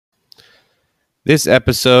This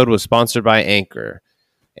episode was sponsored by Anchor.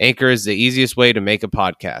 Anchor is the easiest way to make a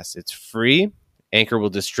podcast. It's free. Anchor will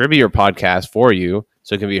distribute your podcast for you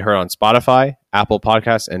so it can be heard on Spotify, Apple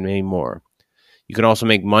Podcasts, and many more. You can also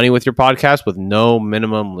make money with your podcast with no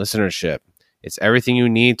minimum listenership. It's everything you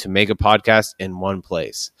need to make a podcast in one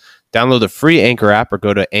place. Download the free Anchor app or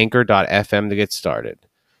go to anchor.fm to get started.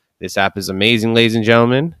 This app is amazing, ladies and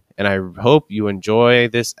gentlemen, and I hope you enjoy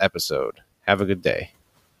this episode. Have a good day.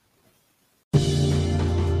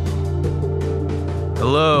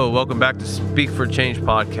 Hello, welcome back to Speak for Change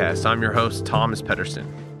podcast. I'm your host, Thomas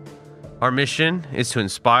Pedersen. Our mission is to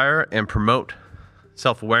inspire and promote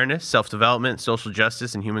self-awareness, self-development, social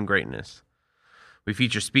justice, and human greatness. We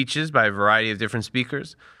feature speeches by a variety of different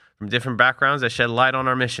speakers from different backgrounds that shed light on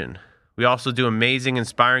our mission. We also do amazing,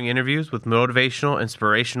 inspiring interviews with motivational,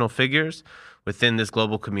 inspirational figures within this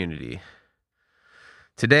global community.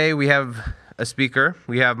 Today, we have a speaker.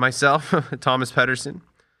 We have myself, Thomas Pedersen.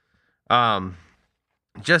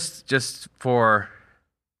 Just for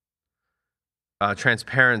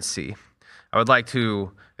transparency, I would like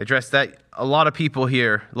to address that a lot of people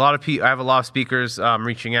here, I have a lot of speakers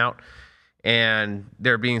reaching out, and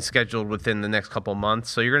they're being scheduled within the next couple months.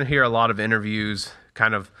 So you're going to hear a lot of interviews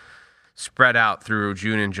kind of spread out through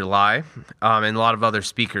June and July, and a lot of other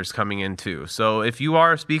speakers coming in too. So if you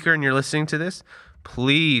are a speaker and you're listening to this,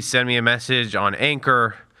 please send me a message on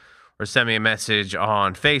Anchor or send me a message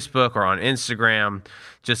on Facebook or on Instagram,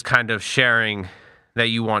 just kind of sharing that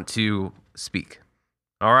you want to speak.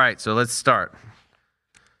 All right, so let's start.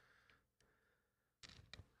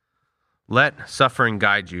 Let Suffering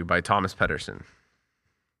Guide You by Thomas Pedersen.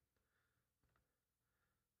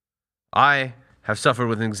 I have suffered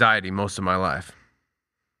with anxiety most of my life.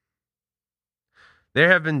 There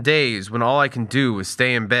have been days when all I can do is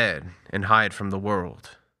stay in bed and hide from the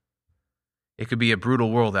world. It could be a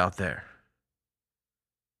brutal world out there.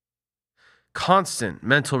 Constant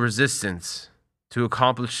mental resistance to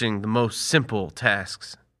accomplishing the most simple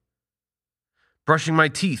tasks. Brushing my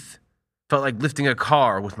teeth felt like lifting a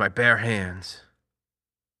car with my bare hands.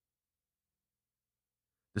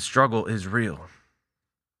 The struggle is real.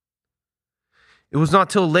 It was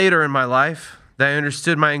not till later in my life that I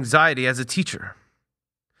understood my anxiety as a teacher.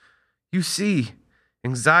 You see,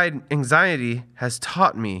 anxiety has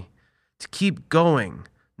taught me to keep going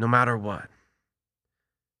no matter what.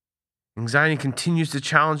 Anxiety continues to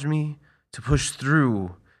challenge me to push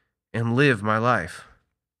through and live my life.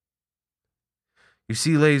 You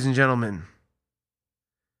see, ladies and gentlemen,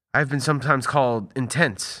 I've been sometimes called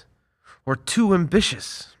intense or too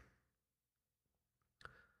ambitious.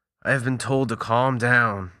 I have been told to calm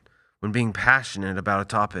down when being passionate about a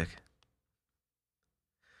topic.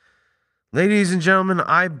 Ladies and gentlemen,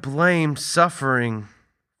 I blame suffering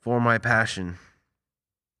for my passion.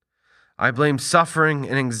 I blame suffering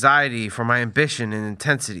and anxiety for my ambition and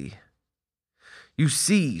intensity. You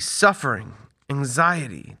see, suffering,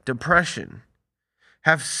 anxiety, depression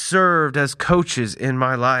have served as coaches in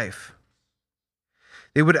my life.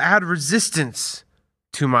 They would add resistance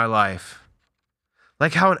to my life,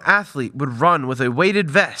 like how an athlete would run with a weighted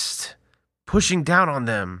vest, pushing down on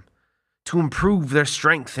them to improve their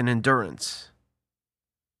strength and endurance.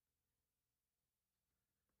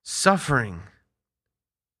 Suffering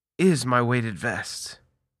is my weighted vest.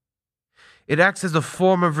 It acts as a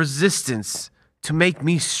form of resistance to make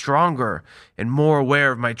me stronger and more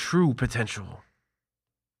aware of my true potential.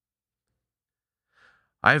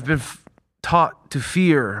 I have been taught to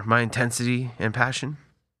fear my intensity and passion,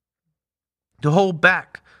 to hold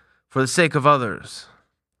back for the sake of others.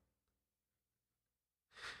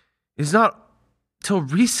 It's not till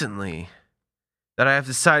recently that I have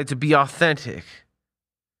decided to be authentic,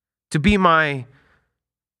 to be my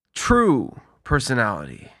true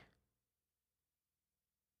personality,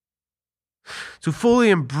 to fully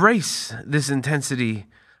embrace this intensity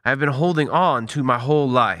I have been holding on to my whole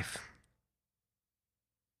life.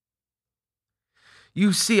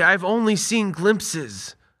 You see, I've only seen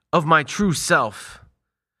glimpses of my true self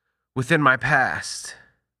within my past.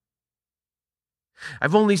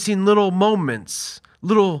 I've only seen little moments,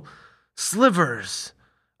 little slivers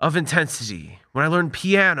of intensity when I learned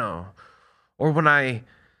piano, or when I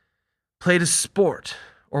played a sport,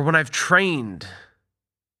 or when I've trained.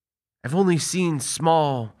 I've only seen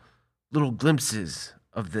small little glimpses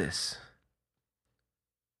of this.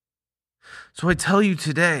 So I tell you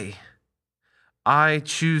today, I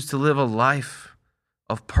choose to live a life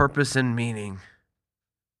of purpose and meaning.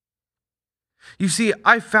 You see,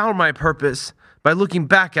 I found my purpose by looking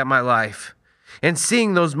back at my life and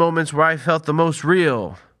seeing those moments where I felt the most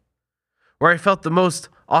real, where I felt the most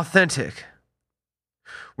authentic,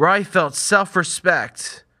 where I felt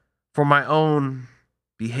self-respect for my own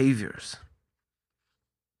behaviors.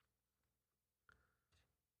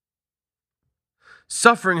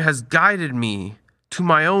 Suffering has guided me to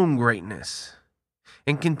my own greatness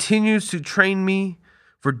and continues to train me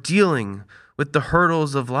for dealing with the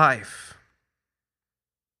hurdles of life.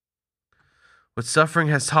 What suffering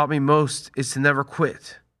has taught me most is to never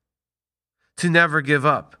quit, to never give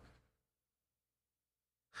up.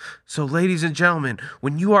 So, ladies and gentlemen,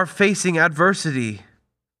 when you are facing adversity,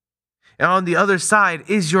 and on the other side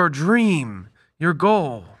is your dream, your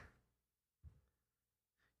goal,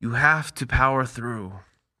 you have to power through.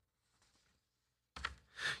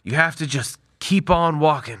 You have to just keep on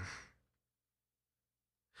walking.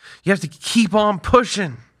 You have to keep on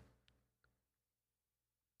pushing.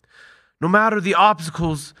 No matter the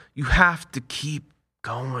obstacles, you have to keep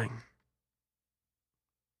going.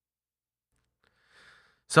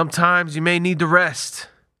 Sometimes you may need to rest,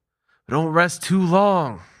 but don't rest too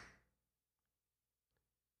long.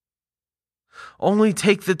 Only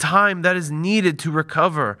take the time that is needed to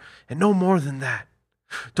recover, and no more than that.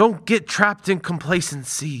 Don't get trapped in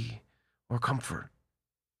complacency or comfort.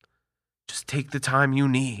 Just take the time you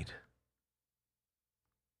need.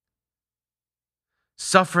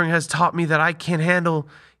 Suffering has taught me that I can't handle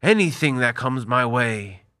anything that comes my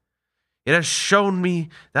way. It has shown me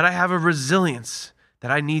that I have a resilience that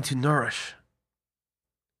I need to nourish.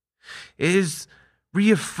 It has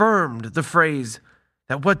reaffirmed the phrase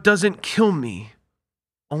that what doesn't kill me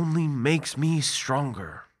only makes me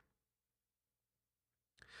stronger.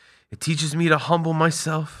 It teaches me to humble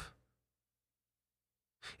myself.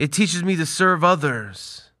 It teaches me to serve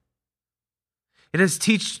others. It has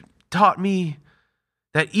taught me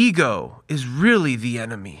that ego is really the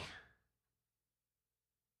enemy.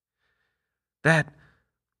 That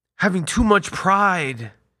having too much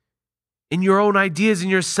pride in your own ideas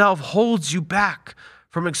and yourself holds you back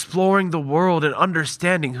from exploring the world and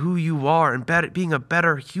understanding who you are and being a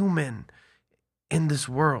better human in this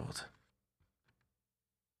world.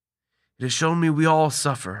 It has shown me we all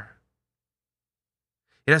suffer.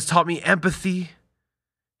 It has taught me empathy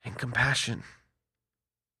and compassion.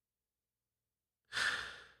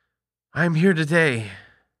 I am here today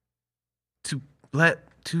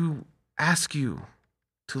to ask you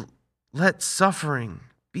to let suffering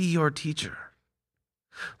be your teacher.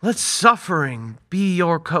 Let suffering be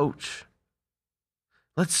your coach.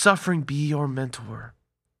 Let suffering be your mentor.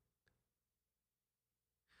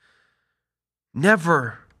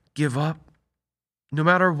 Never give up, no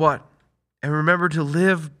matter what, and remember to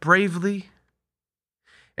live bravely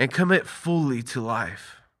and commit fully to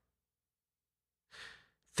life.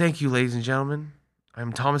 Thank you, ladies and gentlemen.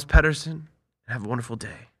 I'm Thomas Pedersen. Have a wonderful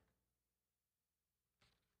day.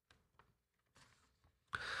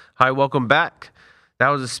 Hi, welcome back. That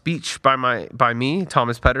was a speech by me,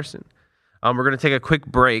 Thomas Pedersen. We're going to take a quick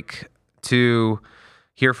break to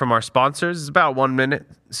hear from our sponsors. It's about 1 minute,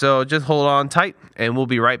 so just hold on tight, and we'll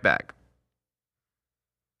be right back.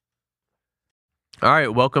 All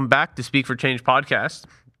right, welcome back to Speak for Change podcast.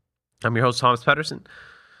 I'm your host, Thomas Pedersen.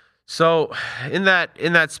 So, in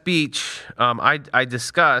that speech, I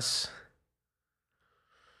discuss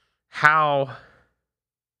how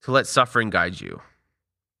to let suffering guide you.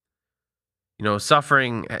 You know,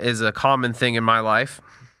 suffering is a common thing in my life.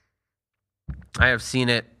 I have seen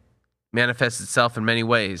it manifest itself in many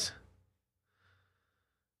ways.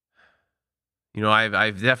 You know,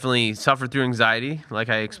 I've definitely suffered through anxiety, like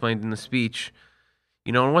I explained in the speech.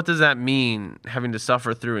 You know, and what does that mean, having to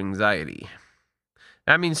suffer through anxiety?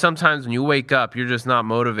 That means sometimes when you wake up, you're just not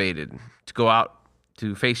motivated to go out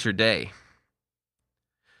to face your day.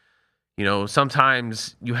 You know,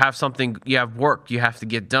 sometimes you have work you have to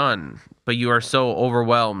get done, but you are so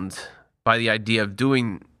overwhelmed by the idea of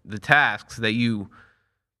doing the tasks that you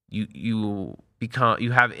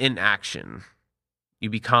have inaction. You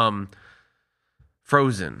become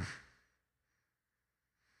frozen.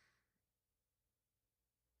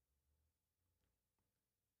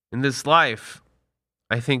 In this life,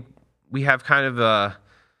 I think we have kind of a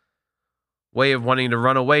way of wanting to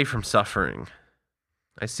run away from suffering.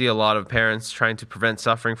 I see a lot of parents trying to prevent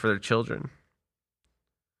suffering for their children.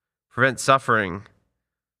 Prevent suffering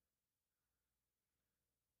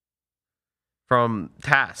from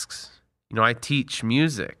tasks. You know, I teach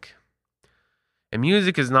music. And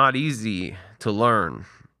music is not easy to learn.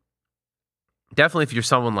 Definitely if you're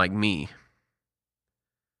someone like me.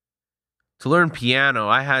 To learn piano,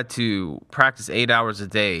 I had to practice 8 hours a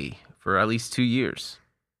day for at least 2 years.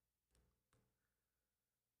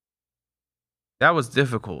 That was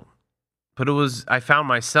difficult, but I found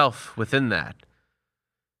myself within that.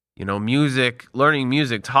 Learning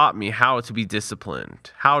music taught me how to be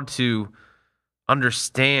disciplined, how to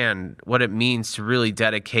understand what it means to really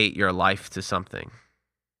dedicate your life to something.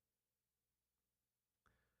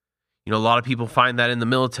 A lot of people find that in the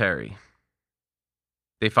military.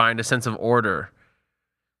 They find a sense of order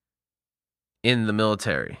in the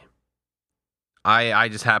military. I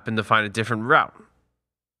just happened to find a different route.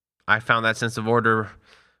 I found that sense of order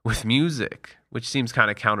with music, which seems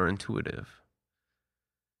kind of counterintuitive.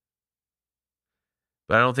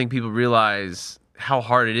 But I don't think people realize how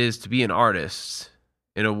hard it is to be an artist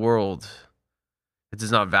in a world that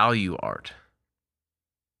does not value art.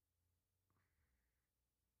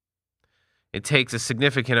 It takes a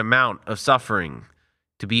significant amount of suffering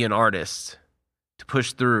to be an artist, to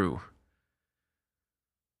push through.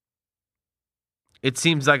 It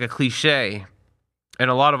seems like a cliche, and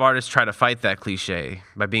a lot of artists try to fight that cliche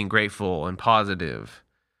by being grateful and positive.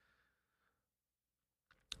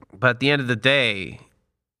 But at the end of the day,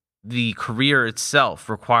 the career itself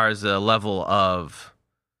requires a level of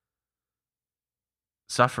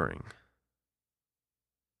suffering.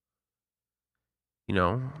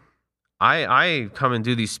 I come and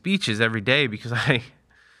do these speeches every day because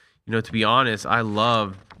to be honest, I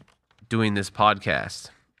love doing this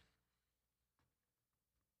podcast.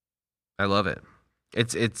 I love it.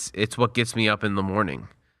 It's what gets me up in the morning.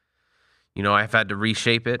 I've had to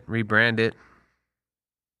reshape it, rebrand it.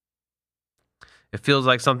 It feels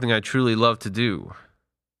like something I truly love to do.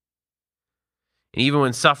 And even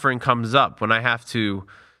when suffering comes up, when I have to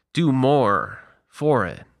do more for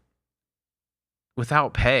it,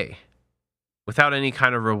 without pay, without any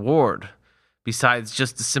kind of reward, besides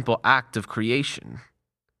just the simple act of creation,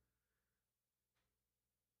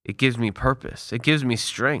 it gives me purpose. It gives me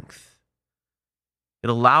strength. It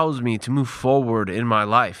allows me to move forward in my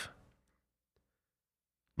life.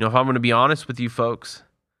 If I'm going to be honest with you folks,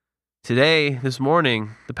 today, this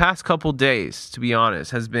morning, the past couple days, to be honest,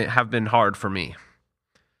 have been hard for me.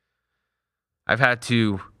 I've had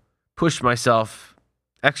to push myself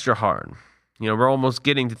extra hard. We're almost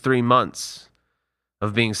getting to 3 months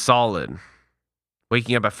of being solid,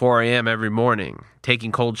 waking up at 4 a.m. every morning,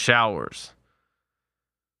 taking cold showers.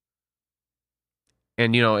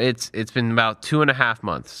 And, it's been about 2.5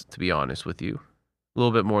 months, to be honest with you. A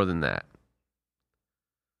little bit more than that.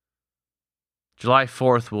 July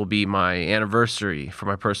 4th will be my anniversary for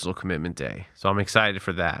my personal commitment day. So I'm excited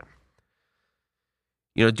for that.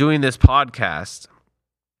 Doing this podcast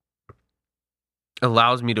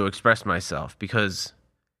allows me to express myself because,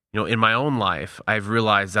 in my own life, I've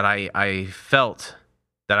realized that I felt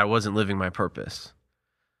that I wasn't living my purpose.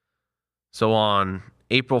 So on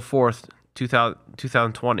April 4th,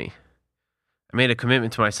 2020, I made a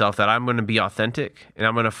commitment to myself that I'm going to be authentic and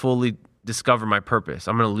I'm going to fully discover my purpose.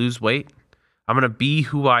 I'm going to lose weight. I'm going to be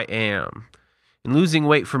who I am. And losing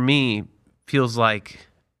weight for me feels like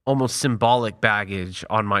almost symbolic baggage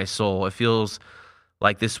on my soul. It feels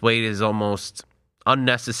like this weight is almost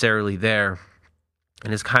unnecessarily there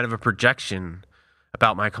and is kind of a projection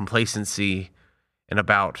about my complacency and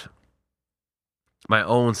about my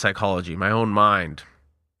own psychology, my own mind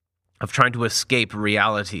of trying to escape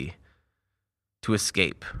reality.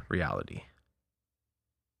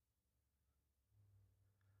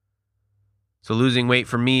 So losing weight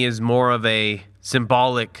for me is more of a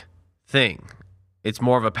symbolic thing. It's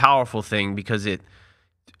more of a powerful thing because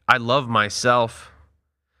I love myself,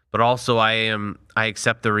 but also I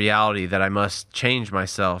accept the reality that I must change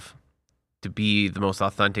myself to be the most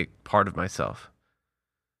authentic part of myself.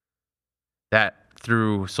 That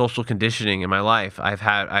through social conditioning in my life, I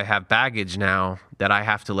have baggage now that I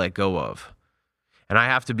have to let go of. And I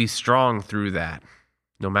have to be strong through that,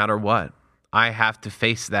 no matter what. I have to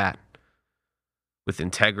face that with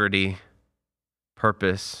integrity,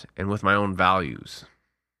 purpose, and with my own values.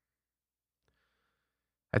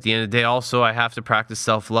 At the end of the day, also, I have to practice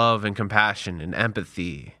self-love and compassion and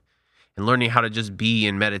empathy and learning how to just be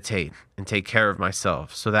and meditate and take care of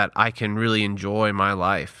myself so that I can really enjoy my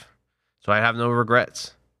life. So I have no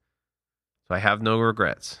regrets.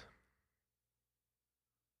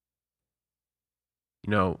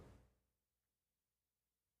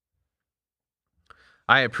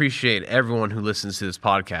 I appreciate everyone who listens to this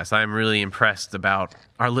podcast. I'm really impressed about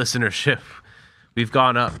our listenership. We've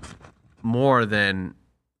gone up more than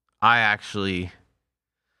I'm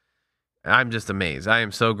just amazed. I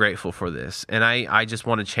am so grateful for this. And I just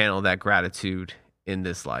want to channel that gratitude in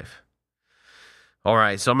this life. All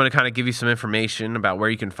right, so I'm going to kind of give you some information about where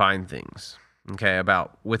you can find things, okay,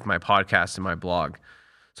 with my podcast and my blog.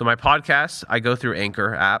 So my podcast, I go through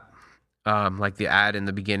Anchor app, like the ad in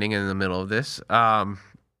the beginning and in the middle of this. And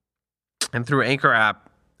through Anchor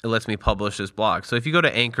app, it lets me publish this blog. So if you go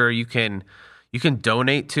to Anchor, you can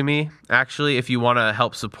donate to me. Actually, if you want to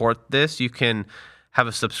help support this, you can have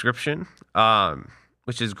a subscription,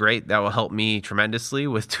 which is great. That will help me tremendously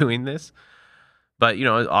with doing this. But,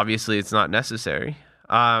 obviously it's not necessary.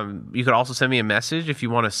 You could also send me a message if you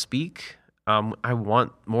want to speak. I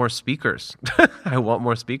want more speakers. I want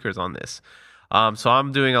more speakers on this. So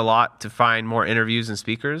I'm doing a lot to find more interviews and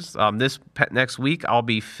speakers. Next week, I'll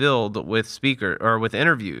be filled with with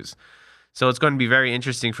interviews. So it's going to be very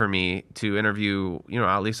interesting for me to interview,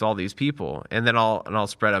 at least all these people, and then I'll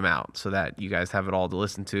spread them out so that you guys have it all to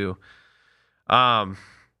listen to.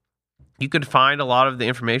 You could find a lot of the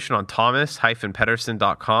information on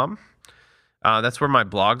thomas-pedersen.com. That's where my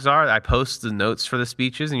blogs are. I post the notes for the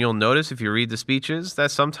speeches, and you'll notice if you read the speeches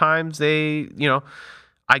that sometimes I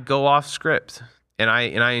go off script, and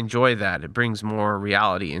I enjoy that. It brings more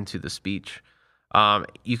reality into the speech.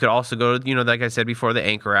 You could also go to, like I said before, the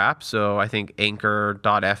Anchor app. So I think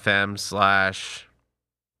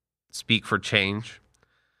anchor.fm/speak for change.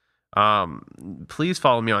 Please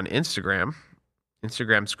follow me on Instagram.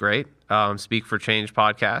 Instagram's great. Speak for Change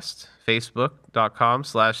podcast.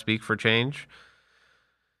 Facebook.com/speak for change.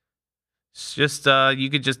 It's just,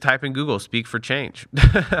 you could just type in Google, Speak for Change.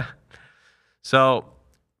 So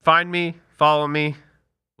find me, follow me.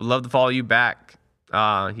 Would love to follow you back.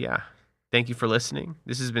 Thank you for listening.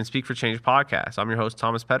 This has been Speak for Change podcast. I'm your host,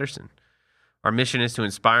 Thomas Pedersen. Our mission is to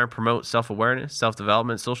inspire and promote self-awareness,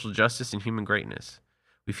 self-development, social justice, and human greatness.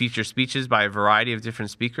 We feature speeches by a variety of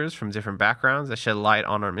different speakers from different backgrounds that shed light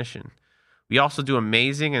on our mission. We also do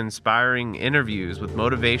amazing and inspiring interviews with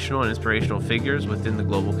motivational and inspirational figures within the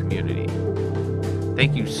global community.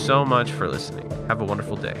 Thank you so much for listening. Have a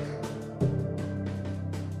wonderful day.